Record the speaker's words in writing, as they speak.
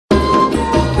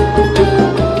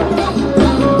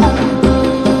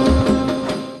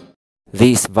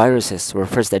These viruses were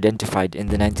first identified in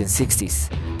the 1960s,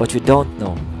 but we don't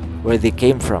know where they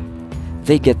came from.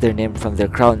 They get their name from their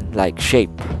crown-like shape.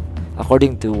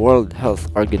 According to World Health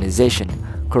Organization,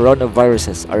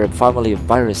 coronaviruses are a family of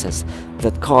viruses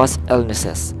that cause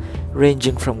illnesses,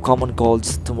 ranging from common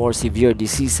colds to more severe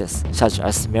diseases such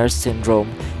as MERS syndrome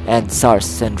and SARS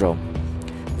syndrome.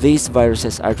 These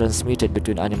viruses are transmitted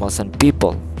between animals and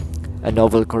people. A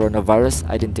novel coronavirus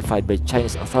identified by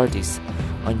Chinese authorities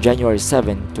on January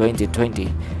 7,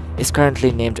 2020 is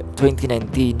currently named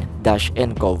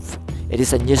 2019-nCoV. It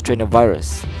is a new strain of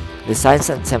virus. The signs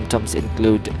and symptoms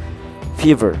include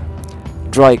fever,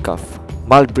 dry cough,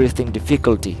 mild breathing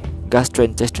difficulty,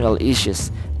 gastrointestinal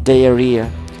issues,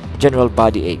 diarrhea, general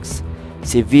body aches.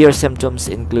 Severe symptoms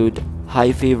include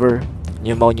high fever,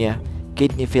 pneumonia,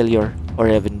 kidney failure, or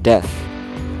even death.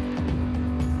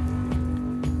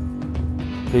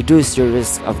 Reduce your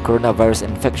risk of coronavirus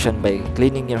infection by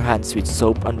cleaning your hands with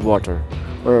soap and water,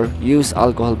 or use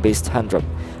alcohol-based hand rub.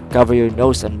 Cover your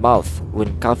nose and mouth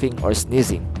when coughing or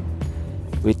sneezing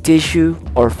with tissue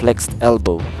or flexed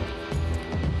elbow.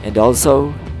 And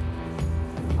also,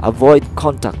 avoid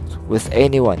contact with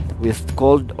anyone with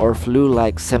cold or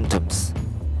flu-like symptoms.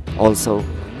 Also,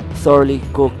 thoroughly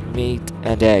cook meat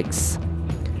and eggs.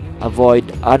 Avoid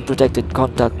unprotected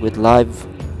contact with live,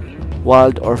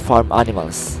 wild or farm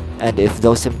animals. And if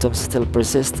those symptoms still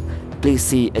persist, please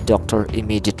see a doctor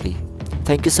immediately.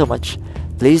 Thank you so much.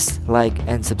 Please like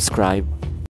and subscribe.